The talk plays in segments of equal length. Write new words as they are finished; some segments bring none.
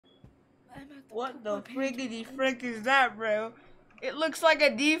What the friggity frick is that, bro? It looks like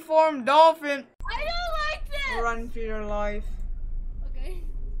a deformed dolphin. I don't like this. Run for your life. Okay.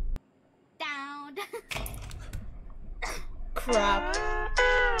 Down. Crap.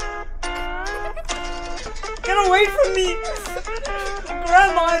 Get away from me!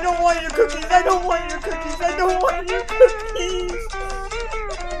 Grandma, I don't want your cookies. I don't want your cookies. I don't want your cookies.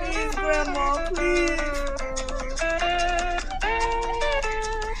 Please, Grandma, please.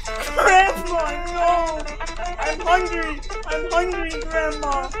 Grandma, no! I'm hungry! I'm hungry,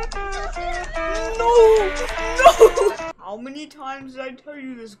 Grandma! No! No! How many times did I tell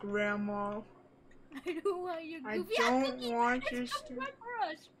you this, Grandma? I don't want your I goofy don't want your stuff.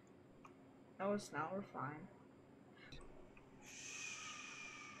 No, it's not. We're fine.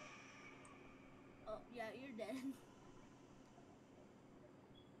 Oh, yeah, you're dead.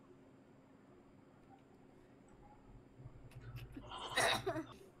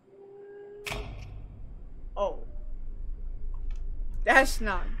 Oh. That's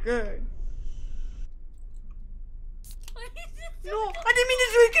not good. No, I didn't mean to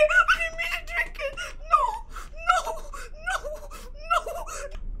drink it. I didn't mean to drink it. No, no, no, no.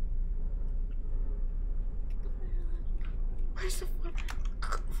 Where's the fire?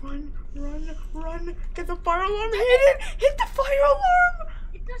 Run, run, run. Get the fire alarm. Hit it. Hit the fire alarm.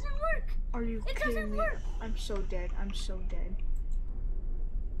 It doesn't work. Are you It kidding doesn't me? work. I'm so dead. I'm so dead.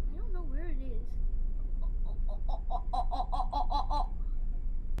 I don't know where it is.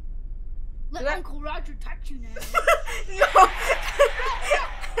 Let Uncle Roger touch you now. No.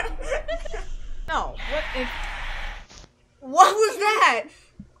 No. What was that?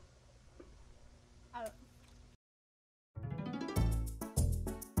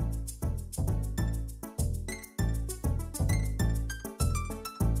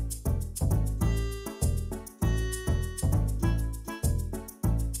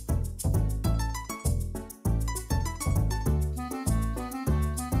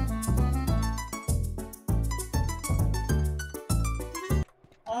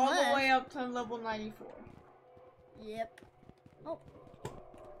 All the way up to level 94. Yep. Oh.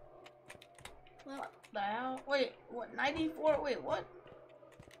 Well, What the hell? Wait, what? 94? Wait, what?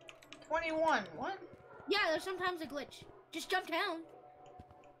 21? What? yeah, there's sometimes a glitch. Just jump down.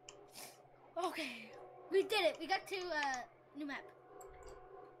 Okay. We did it. We got to new map.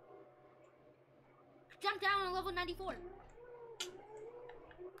 Jump down on level 94.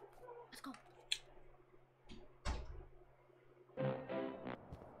 Let's go.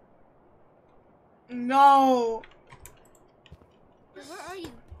 No. Where are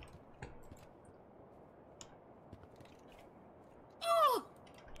you? Oh!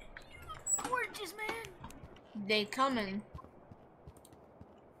 Gorgeous, man. They coming.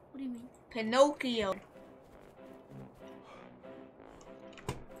 What do you mean? Pinocchio.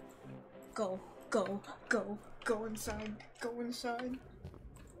 Go, go, go, go inside. Go inside.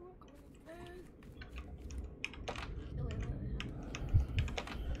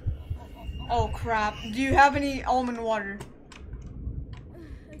 Oh crap. Do you have any almond water?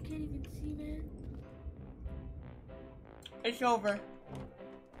 I can't even see, man. It's over.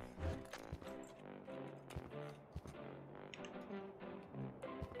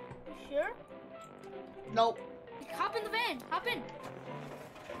 You sure? Nope. Hop in the van. Hop in.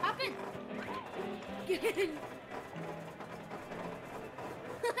 Hop in. Get in.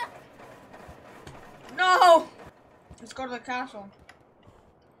 No! Let's go to the castle.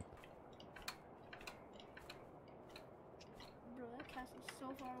 Bro, that castle's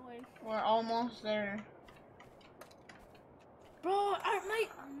so far away. We're almost there. Bro,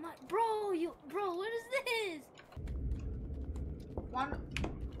 bro, what is this? One.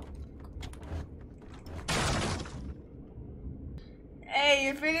 Hey,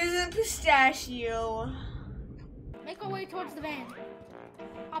 if it isn't pistachio. Make our way towards the van.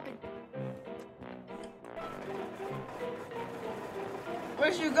 Hop in.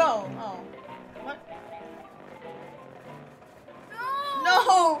 Where'd you go? Oh. What? No!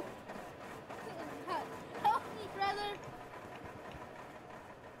 No! Help me, brother.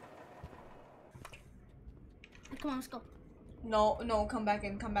 Come on, let's go. No, no, come back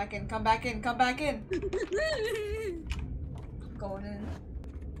in, come back in, come back in, come back in. Going in.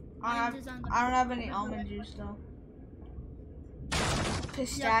 I don't have any almond juice though.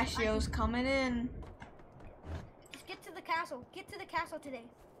 Pistachios coming in. Just get to the castle. Get to the castle today.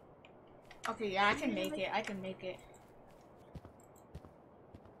 Okay, yeah, I can make it. I can make it.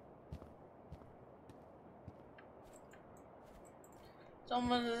 It's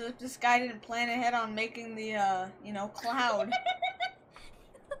almost as if this guy didn't plan ahead on making the, you know, cloud.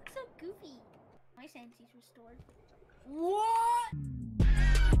 You look so goofy. My senses restored. What?